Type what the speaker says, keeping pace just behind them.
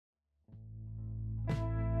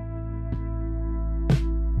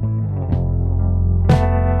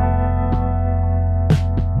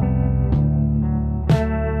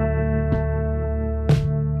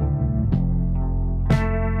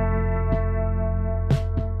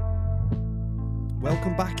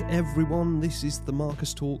Welcome back, everyone. This is the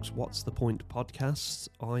Marcus Talks What's the Point podcast.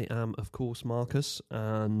 I am, of course, Marcus,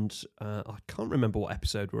 and I can't remember what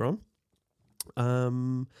episode we're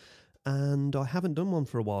on. And I haven't done one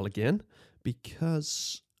for a while again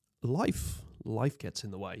because life gets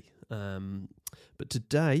in the way. But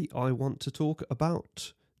today I want to talk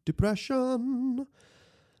about depression.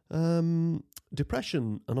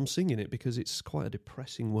 Depression, and I'm singing it because it's quite a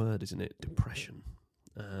depressing word, isn't it? Depression.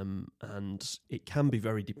 And it can be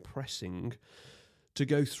very depressing to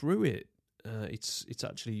go through it. It's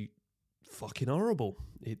actually fucking horrible.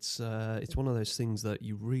 It's one of those things that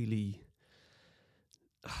you're really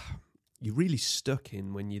stuck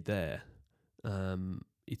in when you're there.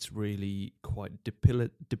 It's really quite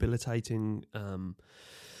debilitating.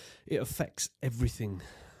 It affects everything.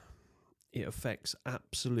 It affects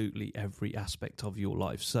absolutely every aspect of your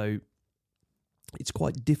life. So it's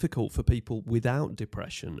quite difficult for people without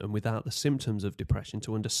depression and without the symptoms of depression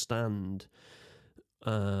to understand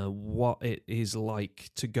what it is like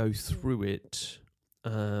to go through it.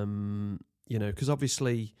 Because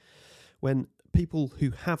obviously when people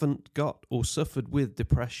who haven't got or suffered with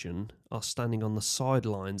depression are standing on the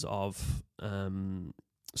sidelines of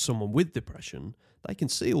someone with depression, they can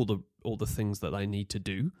see all the things that they need to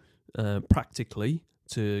do practically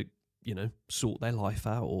to sort their life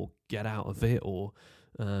out or get out of it or,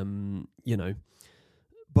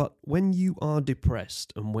 But when you are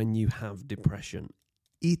depressed and when you have depression,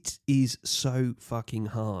 it is so fucking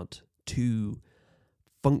hard to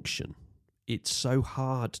function. It's so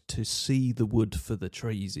hard to see the wood for the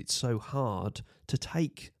trees. It's so hard to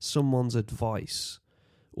take someone's advice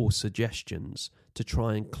or suggestions to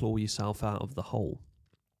try and claw yourself out of the hole.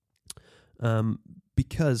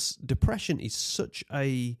 Because depression is such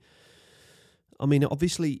a... I mean,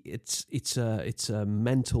 obviously, it's a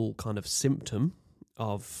mental kind of symptom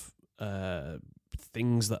of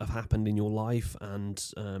things that have happened in your life, and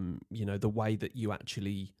the way that you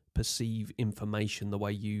actually perceive information, the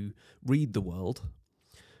way you read the world.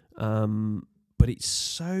 But it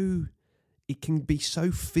can be so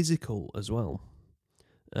physical as well.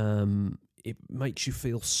 It makes you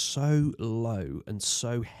feel so low and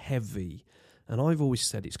so heavy, and I've always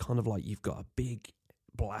said it's kind of like you've got a big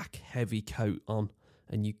black heavy coat on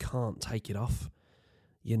and you can't take it off.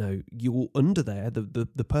 You're under there,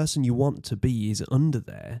 the person you want to be is under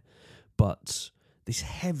there, but this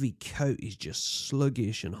heavy coat is just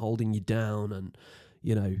sluggish and holding you down. And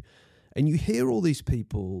and you hear all these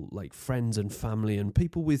people, like friends and family and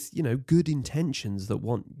people with good intentions that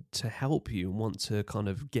want to help you and want to kind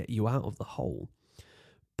of get you out of the hole,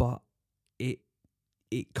 but it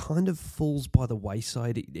kind of falls by the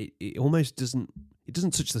wayside. It almost doesn't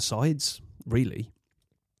touch the sides, really,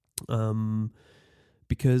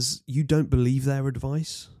 because you don't believe their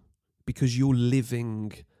advice, because you're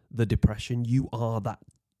living the depression. You are that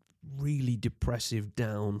really depressive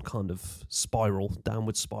downward spiral.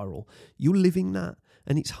 You're living that,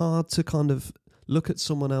 and it's hard to kind of look at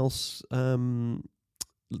someone else's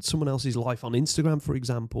life on Instagram, for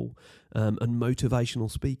example, and motivational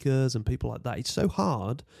speakers and people like that. It's so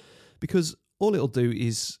hard because all it'll do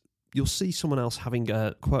is you'll see someone else having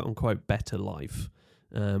a quote-unquote better life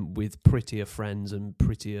with prettier friends and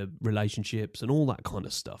prettier relationships and all that kind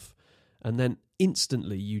of stuff. And then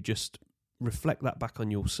instantly you just reflect that back on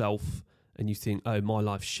yourself and you think, oh, my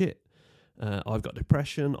life's shit. I've got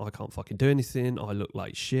depression. I can't fucking do anything. I look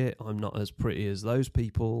like shit. I'm not as pretty as those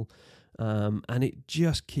people. And it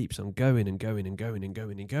just keeps on going and going and going and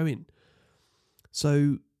going and going.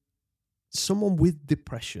 So someone with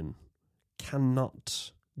depression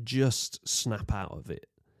cannot just snap out of it.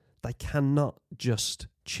 They cannot just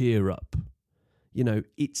cheer up.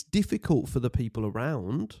 It's difficult for the people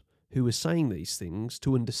around who are saying these things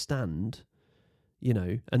to understand,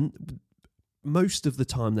 and most of the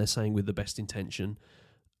time they're saying with the best intention,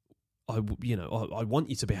 I want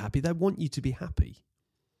you to be happy. They want you to be happy.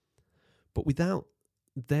 But without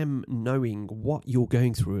them knowing what you're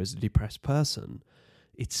going through as a depressed person,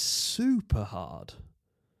 it's super hard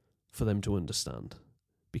for them to understand,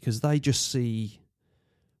 because they just see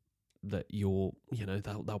that you're,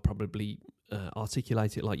 they'll probably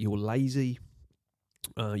articulate it like you're lazy,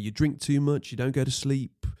 you drink too much, you don't go to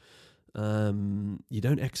sleep, you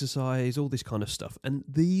don't exercise, all this kind of stuff. And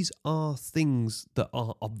these are things that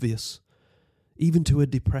are obvious. Even to a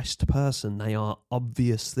depressed person, they are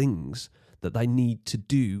obvious things that they need to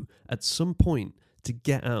do at some point to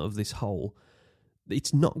get out of this hole.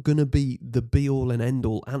 It's not going to be the be-all and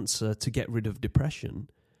end-all answer to get rid of depression.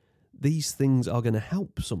 These things are going to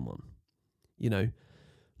help someone.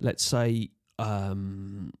 Let's say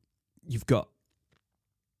you've got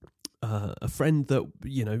a friend that,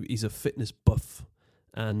 is a fitness buff,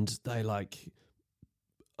 and they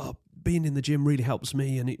being in the gym really helps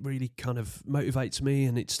me, and it really kind of motivates me,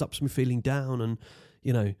 and it stops me feeling down. And,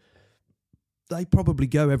 they probably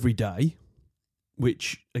go every day,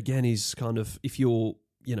 which again is kind of, if you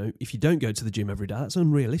don't go to the gym every day, that's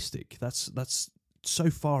unrealistic. That's so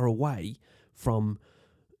far away from,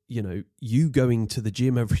 you going to the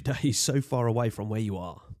gym every day is so far away from where you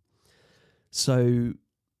are. So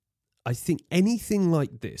I think anything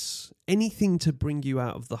like this, anything to bring you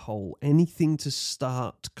out of the hole, anything to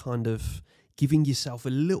start kind of giving yourself a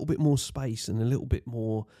little bit more space and a little bit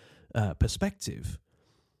more perspective,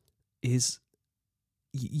 is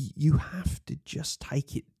you have to just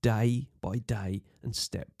take it day by day and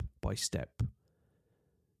step by step.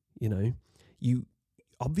 You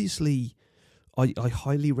obviously, I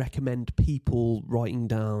highly recommend people writing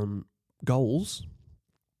down goals,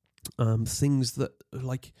 things that,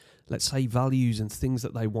 like, let's say values and things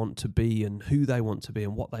that they want to be and who they want to be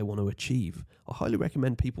and what they want to achieve. I highly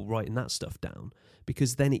recommend people writing that stuff down,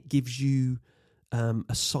 because then it gives you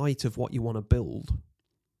a sight of what you want to build.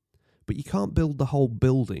 But you can't build the whole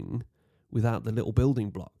building without the little building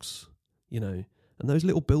blocks, and those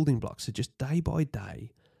little building blocks are just day by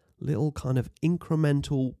day, little kind of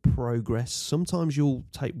incremental progress. Sometimes you'll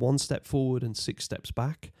take 1 step forward and 6 steps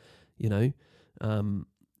back,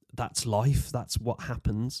 that's life, that's what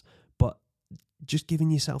happens. But just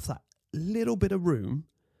giving yourself that little bit of room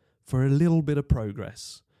for a little bit of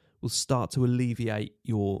progress will start to alleviate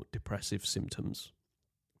your depressive symptoms.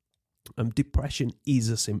 Depression is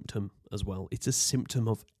a symptom as well. It's a symptom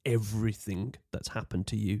of everything that's happened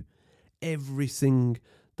to you, every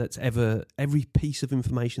piece of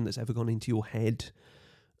information that's ever gone into your head,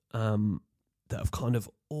 that have kind of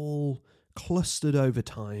all clustered over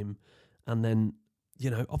time. And then,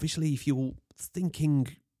 obviously, if you're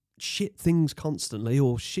thinking shit things constantly,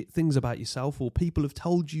 or shit things about yourself, or people have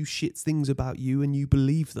told you shit things about you and you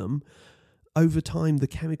believe them, over time the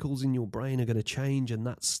chemicals in your brain are going to change, and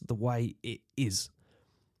that's the way it is.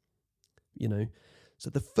 So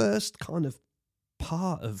the first kind of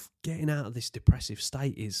part of getting out of this depressive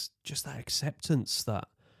state is just that acceptance that,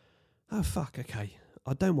 oh fuck, okay,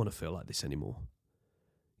 I don't want to feel like this anymore.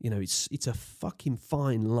 It's a fucking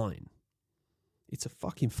fine line. It's a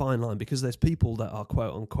fucking fine line, because there's people that are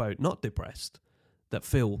quote unquote not depressed that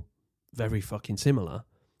feel very fucking similar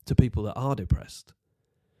to people that are depressed.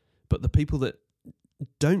 But the people that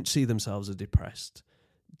don't see themselves as depressed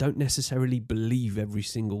don't necessarily believe every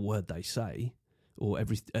single word they say or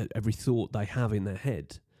every thought they have in their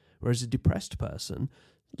head. Whereas a depressed person,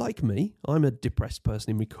 like me, I'm a depressed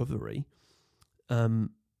person in recovery,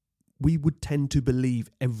 we would tend to believe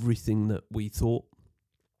everything that we thought.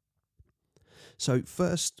 So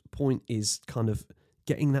first point is kind of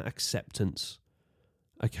getting that acceptance.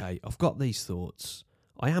 Okay, I've got these thoughts.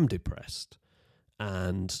 I am depressed,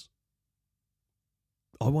 and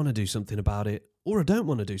I want to do something about it, or I don't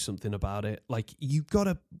want to do something about it. Like, you've got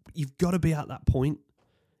to be at that point.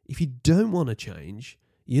 If you don't want to change,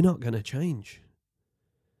 you're not going to change.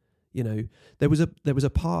 There was a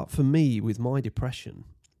part for me with my depression,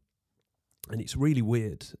 and it's really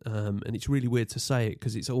weird. And it's really weird to say it,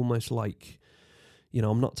 because it's almost like,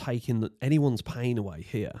 I'm not taking anyone's pain away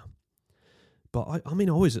here. But I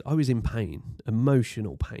was in pain,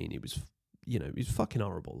 emotional pain. It was, it was fucking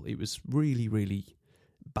horrible. It was really, really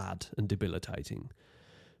bad and debilitating.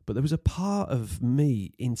 But there was a part of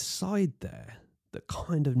me inside there that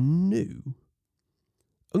kind of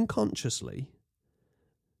unconsciously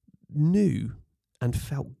knew and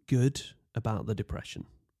felt good about the depression.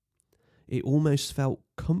 It almost felt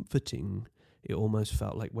comforting. It almost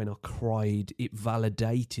felt like when I cried, it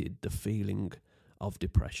validated the feeling of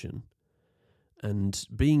depression. And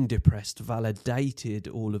being depressed validated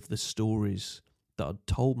all of the stories that I'd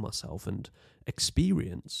told myself and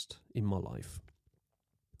experienced in my life.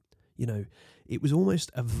 It was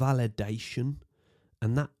almost a validation,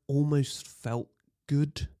 and that almost felt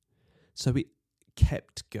good. So it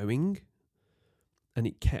kept going, and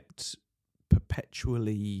it kept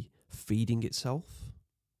perpetually feeding itself.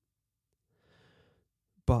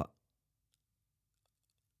 But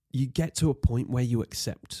you get to a point where you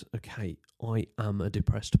accept, okay, I am a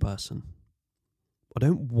depressed person. I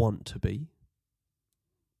don't want to be.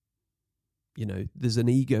 There's an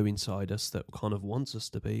ego inside us that kind of wants us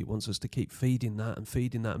to keep feeding that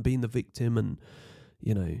and being the victim, and,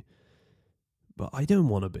 but I don't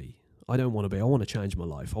want to be. I want to change my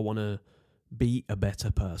life. I want to be a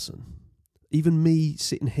better person. Even me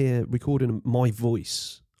sitting here recording my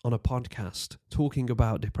voice on a podcast talking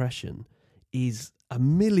about depression is a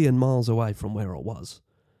million miles away from where I was.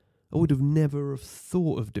 I would have never have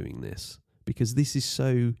thought of doing this because this is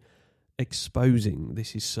so exposing.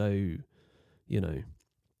 This is so,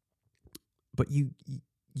 but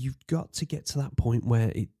you've got to get to that point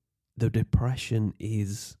where the depression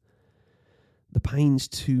is, the pain's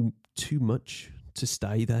too much to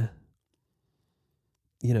stay there.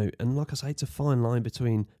 And like I say, it's a fine line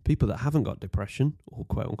between people that haven't got depression, or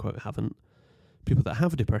quote unquote haven't, people that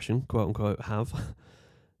have depression, quote unquote have,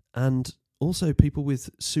 and also people with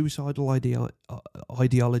suicidal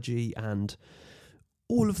ideology and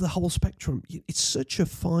all of the whole spectrum. It's such a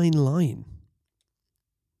fine line.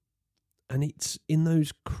 And it's in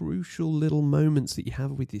those crucial little moments that you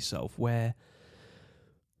have with yourself where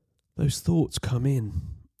those thoughts come in,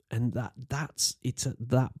 and it's at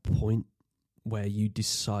that point where you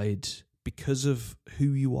decide, because of who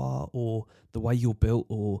you are or the way you're built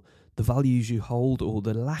or the values you hold or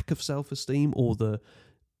the lack of self-esteem or the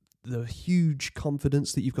huge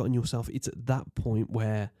confidence that you've got in yourself, it's at that point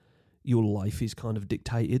where your life is kind of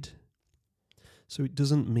dictated. So it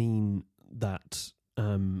doesn't mean that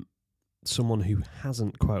someone who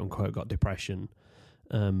hasn't quote unquote got depression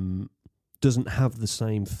doesn't have the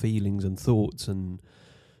same feelings and thoughts, and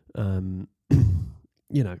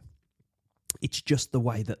it's just the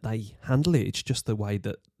way that they handle it. It's just the way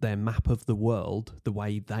that their map of the world, the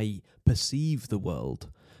way they perceive the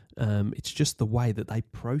world, it's just the way that they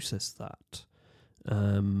process that.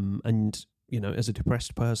 And as a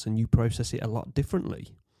depressed person, you process it a lot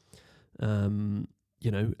differently. And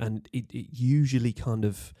it usually kind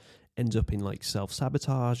of ends up in like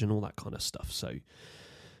self-sabotage and all that kind of stuff. So,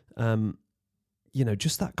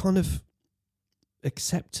 just that kind of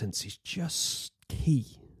acceptance is just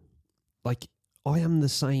key. Like, I am the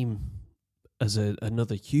same as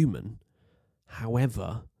another human.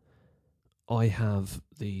 However, I have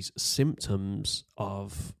these symptoms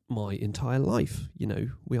of my entire life.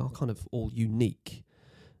 We are kind of all unique.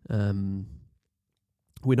 We're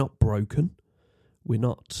not broken.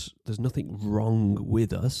 There's nothing wrong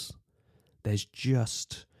with us. There's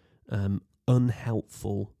just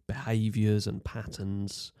unhelpful behaviours and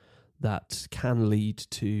patterns that can lead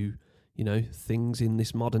to, things in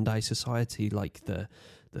this modern day society, like the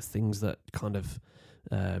things that kind of,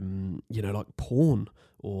 like porn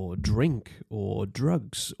or drink or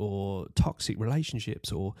drugs or toxic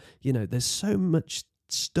relationships, or, there's so much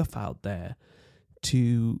stuff out there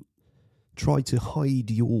to try to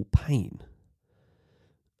hide your pain.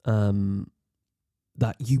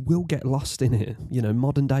 That you will get lost in it,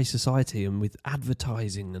 modern day society, and with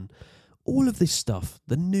advertising and all of this stuff,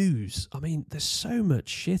 the news. I mean, there's so much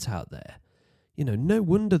shit out there. No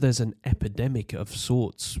wonder there's an epidemic of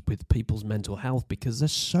sorts with people's mental health, because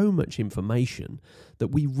there's so much information that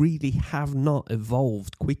we really have not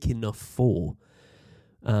evolved quick enough for.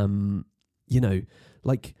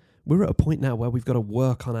 Like, we're at a point now where we've got to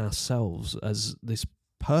work on ourselves as this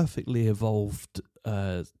perfectly evolved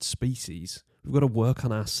species. We've got to work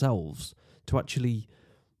on ourselves to actually,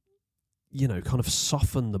 kind of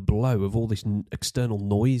soften the blow of all this external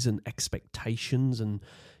noise and expectations. And,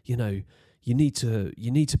 you need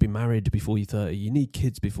to be married before you're 30. You need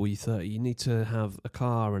kids before you're 30. You need to have a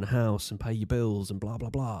car and a house and pay your bills and blah, blah,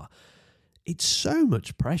 blah. It's so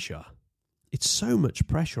much pressure. It's so much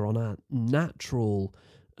pressure on our natural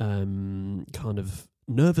kind of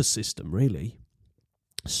nervous system, really.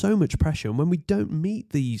 So much pressure. And when we don't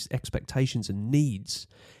meet these expectations and needs,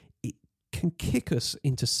 it can kick us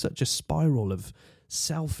into such a spiral of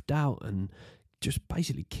self-doubt and just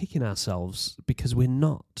basically kicking ourselves because we're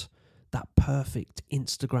not that perfect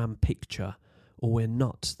Instagram picture, or we're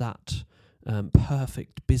not that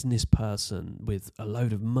perfect business person with a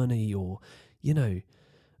load of money, or, and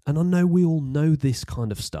I know we all know this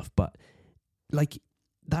kind of stuff, but like,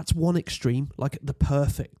 that's one extreme. Like, the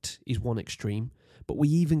perfect is one extreme, but we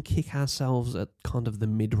even kick ourselves at kind of the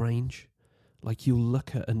mid-range. Like, you'll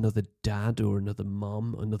look at another dad or another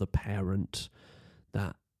mum, another parent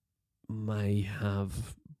that may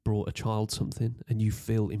have brought a child something, and you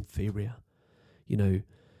feel inferior,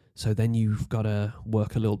 so then you've got to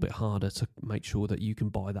work a little bit harder to make sure that you can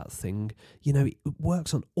buy that thing. It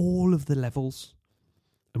works on all of the levels,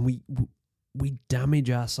 and we damage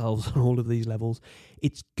ourselves on all of these levels.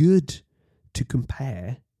 It's good to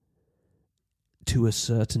compare to a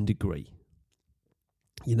certain degree.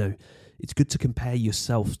 It's good to compare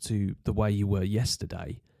yourself to the way you were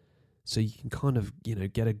yesterday, so you can kind of,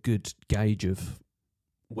 get a good gauge of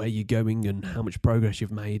where you're going and how much progress you've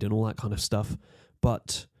made and all that kind of stuff.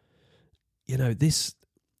 But, this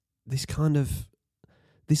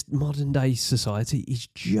modern day society is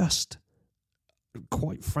just,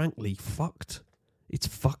 quite frankly, fucked. It's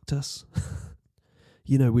fucked us.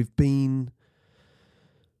 We've been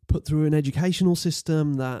put through an educational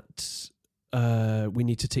system that we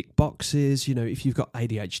need to tick boxes. If you've got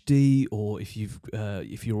ADHD or if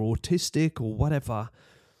you're autistic or whatever,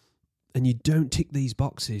 and you don't tick these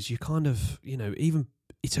boxes, you kind of, even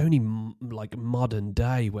it's only like modern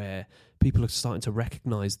day where people are starting to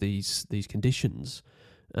recognise these conditions.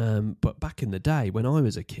 But back in the day when I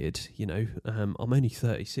was a kid, I'm only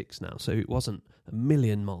 36 now, so it wasn't a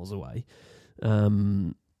million miles away.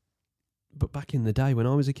 But back in the day when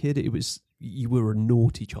I was a kid, you were a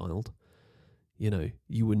naughty child.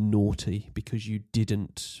 You were naughty because you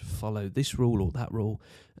didn't follow this rule or that rule.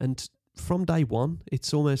 And from day one,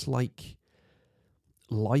 it's almost like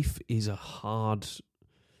life is a hard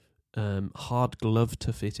glove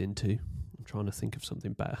to fit into. I'm trying to think of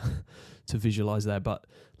something better to visualize there, but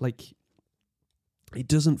like it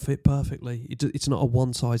doesn't fit perfectly. It's not a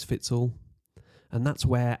one size fits all, and that's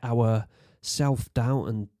where our self-doubt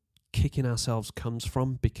and kicking ourselves comes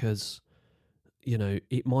from, because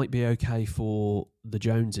it might be okay for the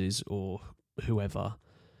Joneses or whoever,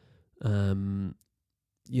 but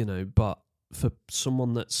for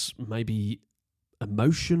someone that's maybe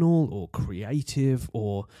emotional or creative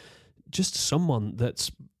or just someone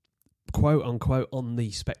that's quote unquote on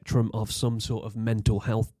the spectrum of some sort of mental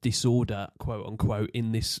health disorder, quote unquote,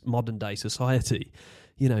 in this modern day society,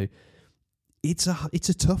 it's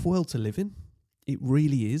a tough world to live in. It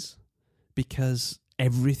really is, because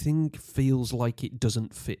everything feels like it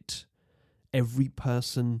doesn't fit. Every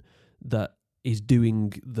person that is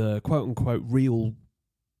doing the quote unquote real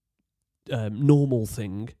normal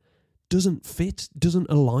thing doesn't fit, doesn't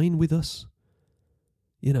align with us,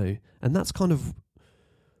 and that's kind of,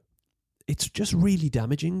 it's just really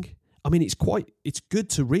damaging. I mean, it's good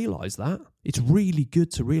to realise that. It's really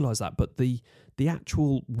good to realise that, but the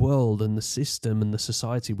actual world and the system and the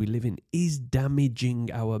society we live in is damaging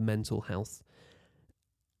our mental health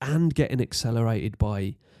and getting accelerated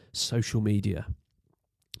by social media.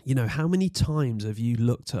 How many times have you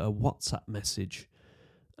looked at a WhatsApp message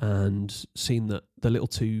and seen the little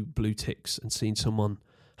 2 blue ticks and seen someone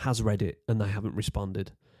has read it and they haven't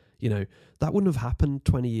responded? That wouldn't have happened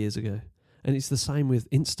 20 years ago. And it's the same with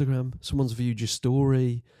Instagram. Someone's viewed your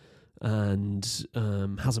story and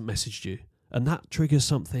hasn't messaged you, and that triggers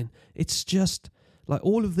something. It's just like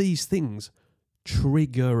all of these things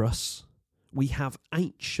trigger us. We have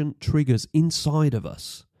ancient triggers inside of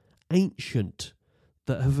us, ancient,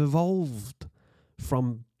 that have evolved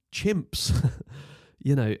from chimps,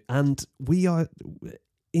 and we are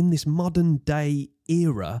in this modern day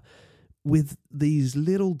era with these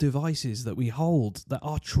little devices that we hold that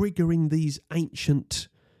are triggering these ancient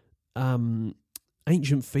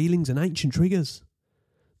feelings and ancient triggers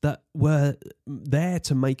that were there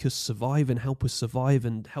to make us survive and help us survive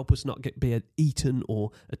and help us not be eaten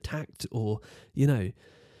or attacked or, and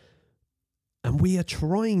we are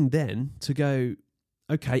trying then to go,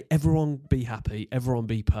 okay, everyone be happy, everyone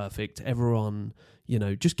be perfect, everyone,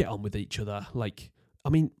 just get on with each other. Like, I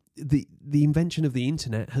mean, the invention of the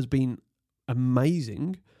internet has been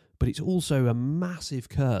amazing, but it's also a massive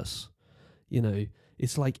curse.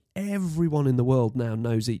 It's like everyone in the world now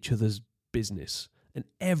knows each other's business, and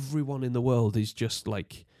everyone in the world is just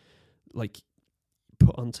like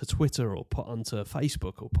put onto Twitter or put onto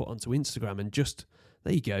Facebook or put onto Instagram, and just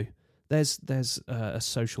there you go. There's a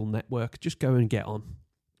social network. Just go and get on,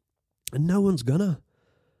 and no one's gonna,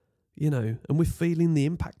 and we're feeling the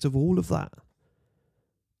impact of all of that,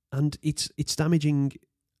 and it's damaging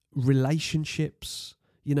relationships.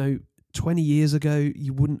 20 years ago,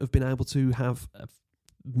 you wouldn't have been able to have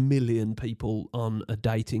 1 million people on a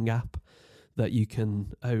dating app that you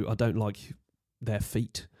can, I don't like their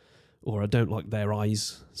feet, or I don't like their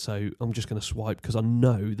eyes, so I'm just going to swipe because I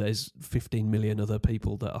know there's 15 million other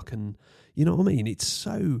people that I can, you know what I mean? It's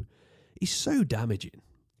so damaging.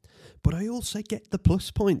 But I also get the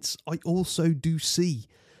plus points. I also do see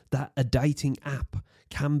that a dating app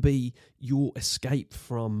can be your escape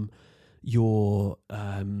from your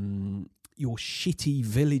shitty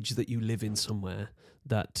village that you live in somewhere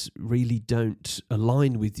that really don't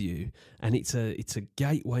align with you, and it's a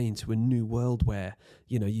gateway into a new world where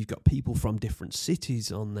you've got people from different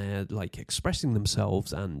cities on there like expressing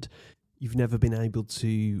themselves, and you've never been able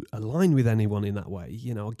to align with anyone in that way.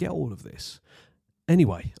 I get all of this.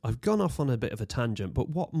 Anyway, I've gone off on a bit of a tangent, but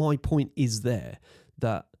what my point is there,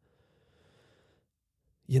 that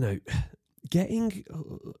getting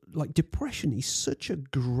like depression is such a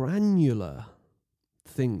granular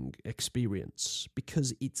experience,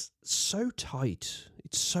 because it's so tight,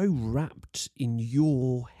 it's so wrapped in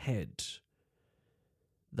your head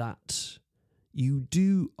that you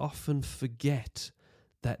do often forget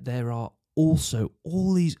that there are also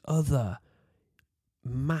all these other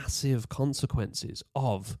massive consequences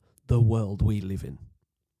of the world we live in,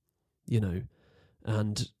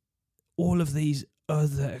 and all of these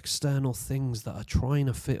other external things that are trying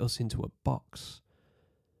to fit us into a box.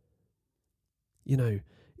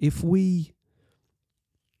 If we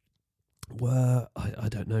were, I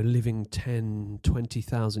don't know, living 10,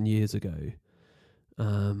 20,000 years ago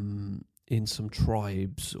in some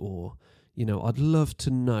tribes, or, I'd love to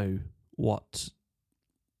know what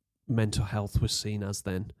mental health was seen as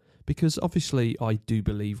then. Because obviously I do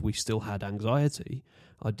believe we still had anxiety.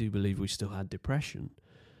 I do believe we still had depression.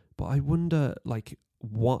 But I wonder,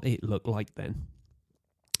 what it looked like then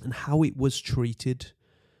and how it was treated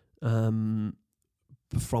from,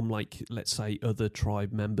 let's say, other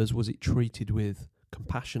tribe members. Was it treated with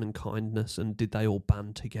compassion and kindness, and did they all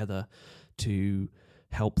band together to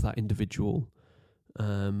help that individual?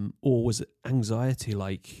 Or was anxiety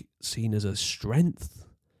seen as a strength?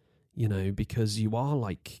 Because you are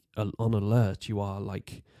on alert, you are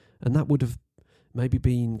and that would have maybe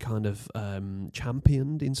been kind of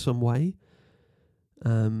championed in some way.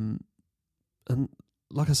 And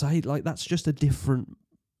like I say, that's just a different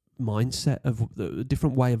mindset, of a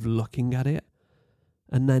different way of looking at it.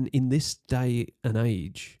 And then in this day and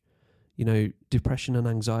age, depression and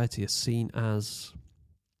anxiety are seen as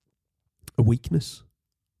a weakness,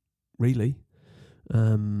 really.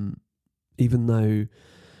 Even though,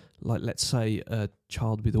 let's say a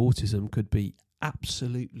child with autism could be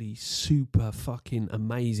absolutely super fucking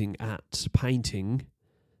amazing at painting,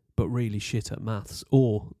 but really shit at maths,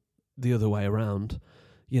 or the other way around,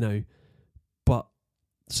 but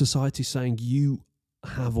society's saying you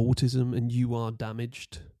have autism and you are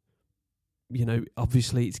damaged.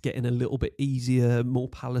 Obviously it's getting a little bit easier, more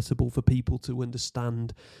palatable for people to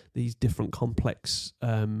understand these different complex,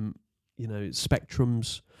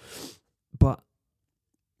 spectrums. But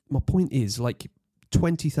my point is,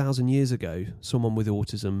 20,000 years ago, someone with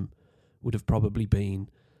autism would have probably been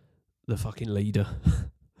the fucking leader,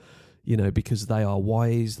 because they are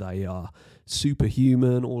wise, they are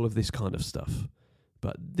superhuman, all of this kind of stuff.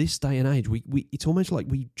 But this day and age, we it's almost like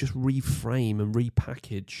we just reframe and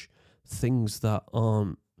repackage things that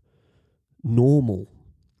aren't normal,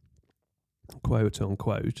 quote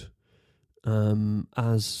unquote,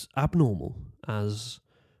 as abnormal, as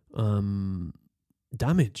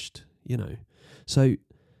damaged, So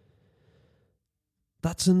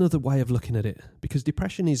that's another way of looking at it, because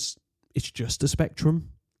depression it's just a spectrum.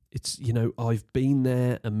 It's, I've been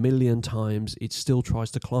there a million times. It still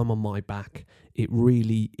tries to climb on my back. It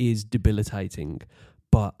really is debilitating.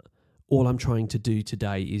 But all I'm trying to do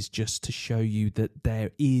today is just to show you that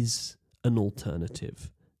there is an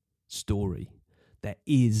alternative story. There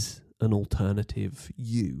is an alternative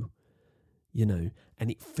you,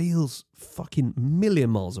 and it feels fucking million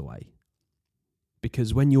miles away.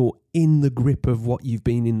 Because when you're in the grip of what you've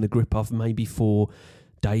been in the grip of, maybe for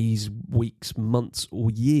days, weeks, months,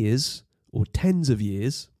 or years, or tens of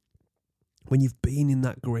years, when you've been in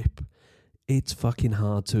that grip, it's fucking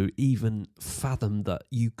hard to even fathom that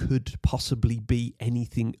you could possibly be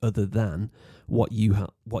anything other than what you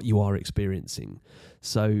are experiencing.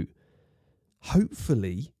 So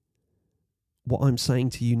hopefully what I'm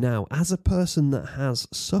saying to you now, as a person that has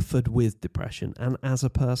suffered with depression, and as a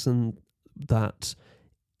person that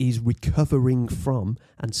is recovering from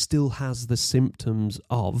and still has the symptoms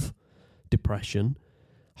of depression,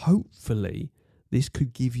 hopefully this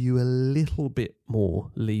could give you a little bit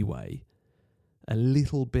more leeway, a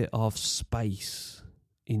little bit of space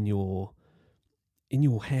in your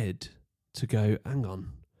head to go, hang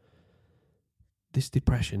on, this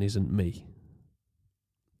depression isn't me.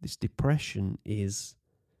 This depression is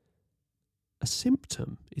a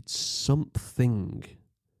symptom. It's something.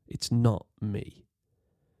 It's not me.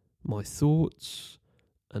 My thoughts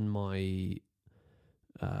and my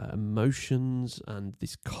emotions and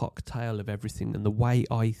this cocktail of everything and the way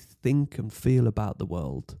I think and feel about the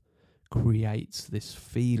world creates this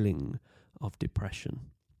feeling of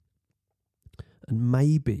depression. And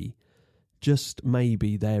maybe, just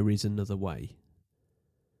maybe, there is another way.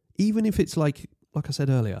 Even if it's like I said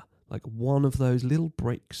earlier, like one of those little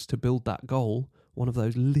bricks to build that goal, one of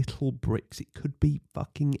those little bricks. It could be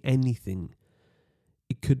fucking anything.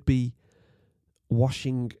 It could be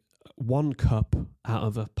washing one cup out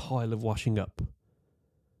of a pile of washing up.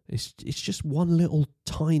 It's just one little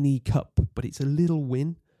tiny cup, but it's a little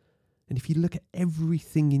win. And if you look at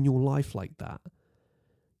everything in your life like that,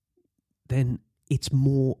 then it's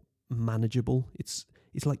more manageable. It's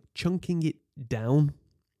like chunking it down.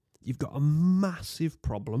 You've got a massive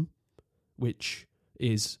problem, which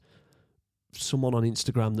is someone on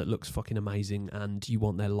Instagram that looks fucking amazing, and you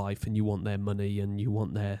want their life and you want their money and you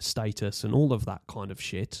want their status and all of that kind of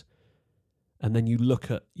shit. And then you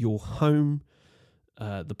look at your home,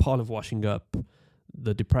 the pile of washing up,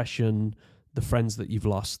 the depression, the friends that you've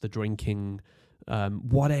lost, the drinking,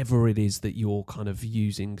 whatever it is that you're kind of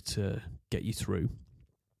using to get you through.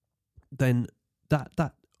 Then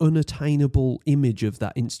that unattainable image of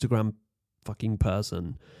that Instagram fucking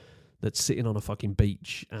person that's sitting on a fucking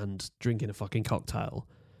beach and drinking a fucking cocktail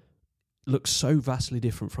looks so vastly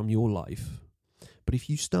different from your life. But if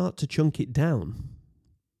you start to chunk it down,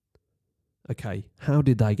 okay, how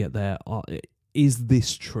did they get there? Is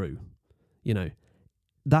this true? You know,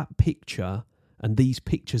 that picture and these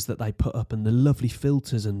pictures that they put up and the lovely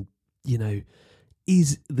filters and, you know,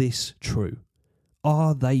 is this true?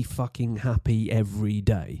 Are they fucking happy every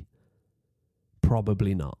day?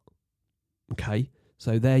 Probably not. Okay?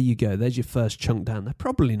 So there you go. There's your first chunk down. They're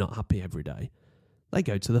probably not happy every day. They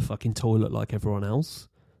go to the fucking toilet like everyone else.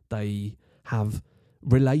 They have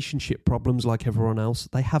relationship problems like everyone else.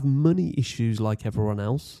 They have money issues like everyone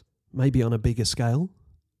else. Maybe on a bigger scale,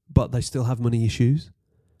 but they still have money issues.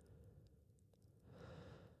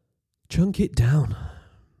 Chunk it down.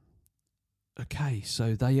 Okay,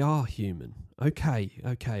 so they are human. Okay,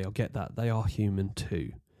 I'll get that. They are human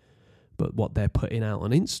too. But what they're putting out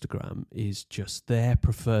on Instagram is just their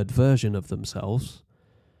preferred version of themselves.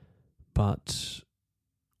 But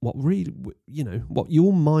what really, you know, what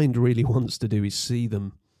your mind really wants to do is see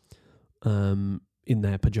them in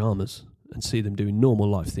their pajamas and see them doing normal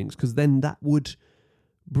life things, because then that would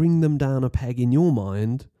bring them down a peg in your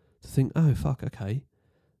mind to think, oh, fuck, okay,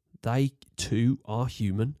 they too are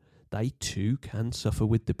human. They too can suffer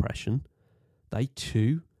with depression. They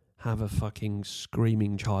too have a fucking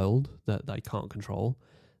screaming child that they can't control.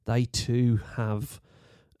 They too have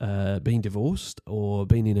been divorced or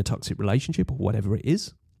been in a toxic relationship or whatever it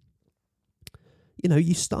is. You know,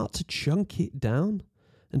 you start to chunk it down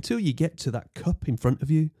until you get to that cup in front of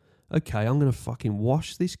you. Okay, I'm going to fucking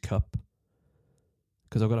wash this cup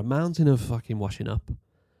because I've got a mountain of fucking washing up.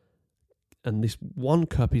 And this one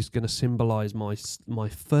cup is going to symbolise my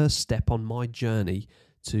first step on my journey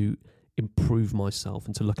to improve myself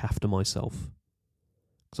and to look after myself.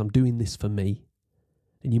 Because I'm doing this for me.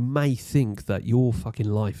 And you may think that your fucking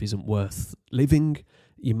life isn't worth living.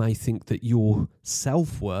 You may think that your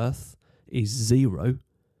self-worth is zero.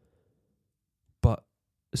 But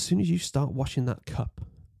as soon as you start washing that cup,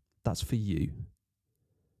 that's for you.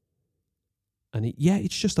 And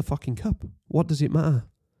it's just a fucking cup. What does it matter?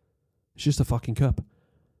 It's just a fucking cup.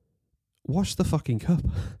 Wash the fucking cup.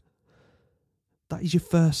 That is your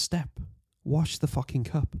first step. Wash the fucking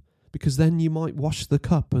cup. Because then you might wash the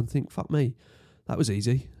cup and think, fuck me, that was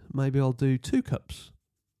easy. Maybe I'll do 2 cups.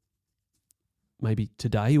 Maybe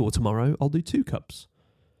today or tomorrow I'll do 2 cups.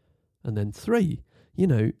 And then 3, you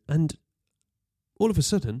know, and all of a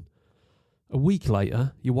sudden, a week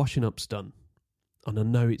later, your washing up's done. And I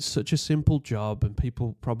know it's such a simple job, and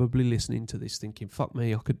people probably listening to this thinking, fuck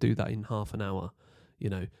me, I could do that in half an hour. You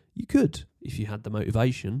know, you could if you had the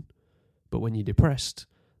motivation, but when you're depressed,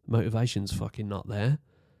 motivation's fucking not there,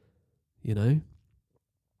 you know.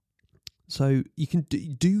 So you can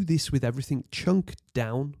do this with everything. Chunk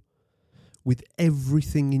down with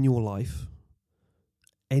everything in your life.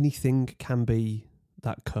 Anything can be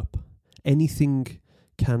that cup. Anything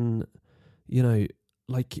can, you know,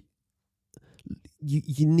 like...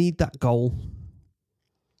 You need that goal.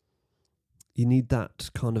 You need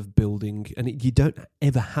that kind of building. And you don't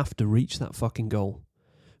ever have to reach that fucking goal.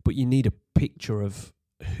 But you need a picture of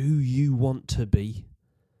who you want to be.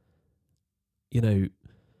 You know,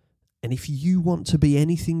 and if you want to be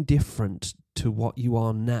anything different to what you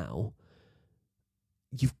are now,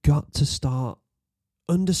 you've got to start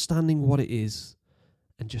understanding what it is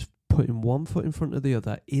and just putting one foot in front of the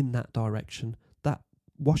other in that direction.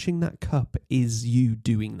 Washing that cup is you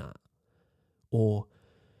doing that. Or,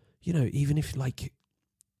 you know, even if like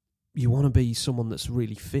you want to be someone that's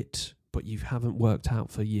really fit, but you haven't worked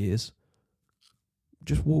out for years,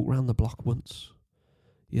 just walk around the block once.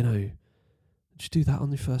 You know, just do that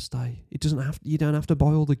on your first day. You don't have to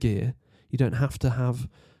buy all the gear. You don't have to have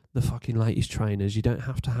the fucking latest trainers. You don't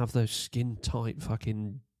have to have those skin tight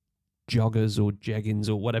fucking joggers or jeggings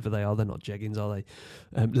or whatever they are. They're not jeggings, are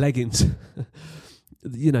they? Leggings.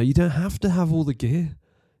 You know, you don't have to have all the gear.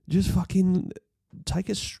 Just fucking take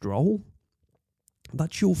a stroll.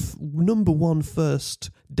 That's your number one first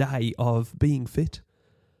day of being fit.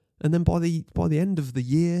 And then by the end of the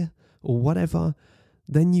year or whatever,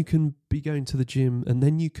 then you can be going to the gym, and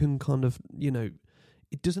then you can kind of, you know,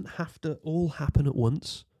 it doesn't have to all happen at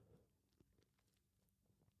once.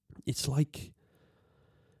 it's like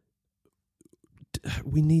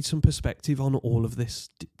we need some perspective on all of this.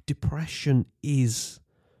 Depression is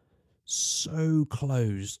so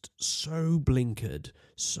closed, so blinkered,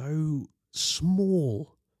 so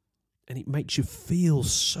small, and it makes you feel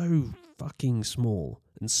so fucking small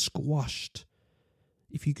and squashed.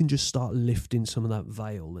 If you can just start lifting some of that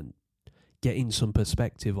veil and getting some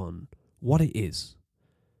perspective on what it is,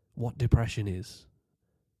 what depression is,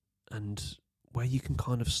 and where you can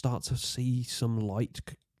kind of start to see some light,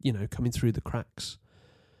 coming through the cracks,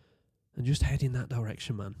 and just head in that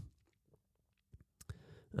direction, man.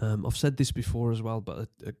 I've said this before as well, but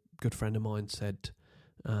a good friend of mine said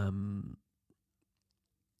that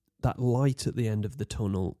light at the end of the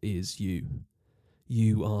tunnel is you.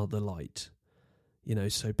 You are the light.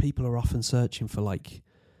 So people are often searching for like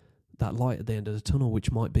that light at the end of the tunnel,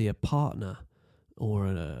 which might be a partner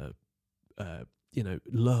or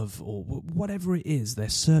love or whatever it is. They're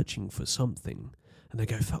searching for something, and they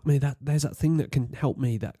go, "Fuck me! There's that thing that can help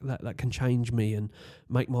me, that can change me and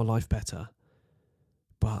make my life better."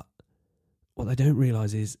 But what they don't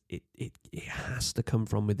realise is it has to come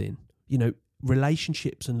from within.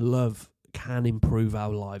 Relationships and love can improve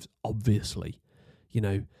our lives, obviously.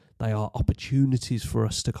 They are opportunities for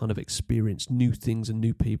us to kind of experience new things and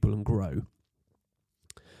new people and grow.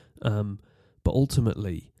 But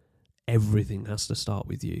ultimately, everything has to start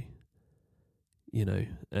with you.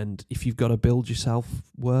 And if you've got to build your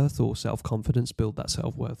self-worth or self-confidence, build that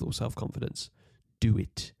self-worth or self-confidence. Do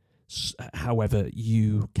it however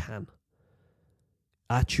you can.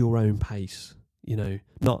 At your own pace,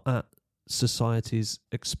 not at society's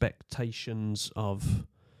expectations of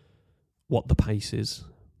what the pace is,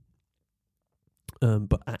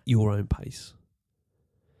 but at your own pace.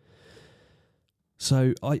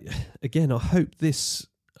 So I hope this,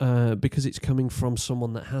 because it's coming from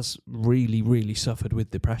someone that has really, really suffered with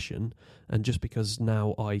depression, and just because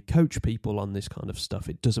now I coach people on this kind of stuff,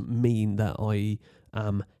 it doesn't mean that I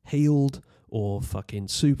am healed or fucking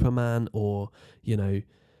Superman or,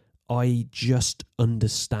 I just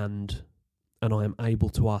understand and I am able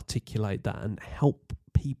to articulate that and help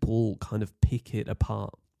people kind of pick it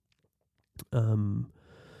apart.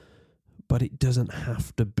 But it doesn't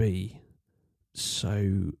have to be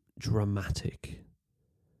so dramatic.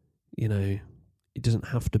 It doesn't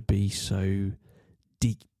have to be so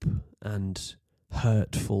deep and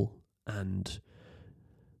hurtful and,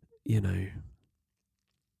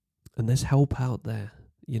 and there's help out there.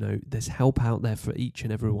 There's help out there for each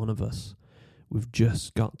and every one of us. We've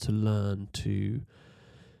just got to learn to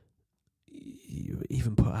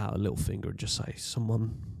even put out a little finger and just say,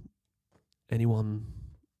 anyone,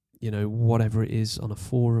 whatever it is, on a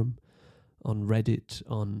forum, on Reddit,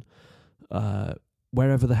 on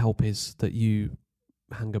wherever the help is that you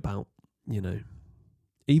hang about,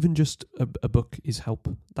 even just a book is help.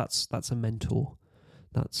 That's a mentor.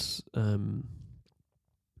 That's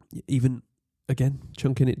even, again,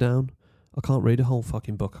 chunking it down. I can't read a whole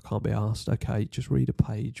fucking book. I can't be arsed. Okay, just read a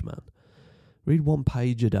page, man. Read 1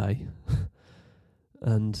 page a day.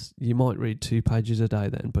 And you might read 2 pages a day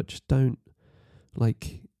then, but just don't,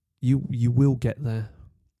 you will get there.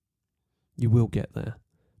 You will get there.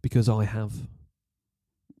 Because I have.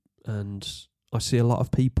 And I see a lot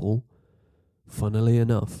of people, funnily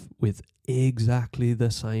enough, with exactly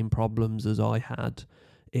the same problems as I had,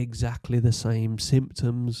 exactly the same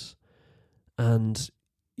symptoms, and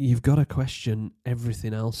you've got to question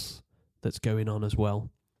everything else that's going on as well.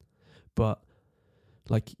 But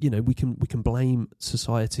we can blame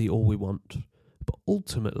society all we want, but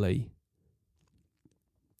ultimately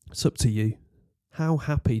it's up to you. How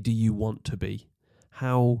happy do you want to be?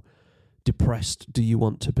 How depressed do you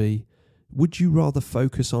want to be? Would you rather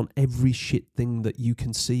focus on every shit thing that you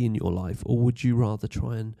can see in your life, or would you rather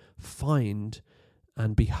try and find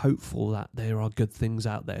and be hopeful that there are good things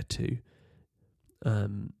out there too?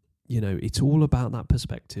 It's all about that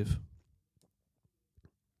perspective.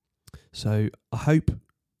 So I hope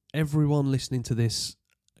everyone listening to this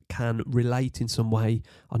can relate in some way.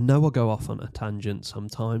 I know I go off on a tangent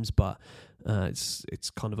sometimes, but it's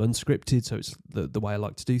kind of unscripted, so it's the way I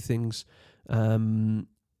like to do things. And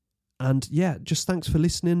yeah, just thanks for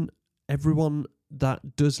listening. Everyone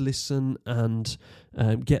that does listen and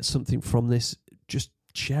get something from this, just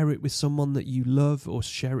share it with someone that you love, or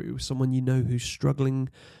share it with someone you know who's struggling,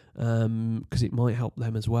 because it might help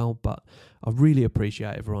them as well. But I really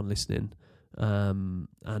appreciate everyone listening,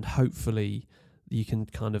 and hopefully you can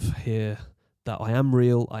kind of hear that I am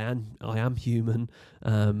real, I am human,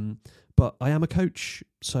 but I am a coach.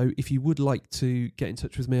 So if you would like to get in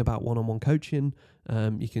touch with me about one-on-one coaching,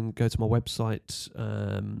 you can go to my website,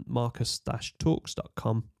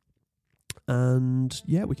 marcus-talks.com. And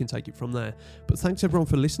yeah, we can take it from there. But thanks everyone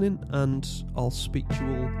for listening, and I'll speak to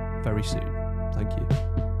you all very soon. Thank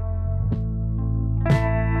you.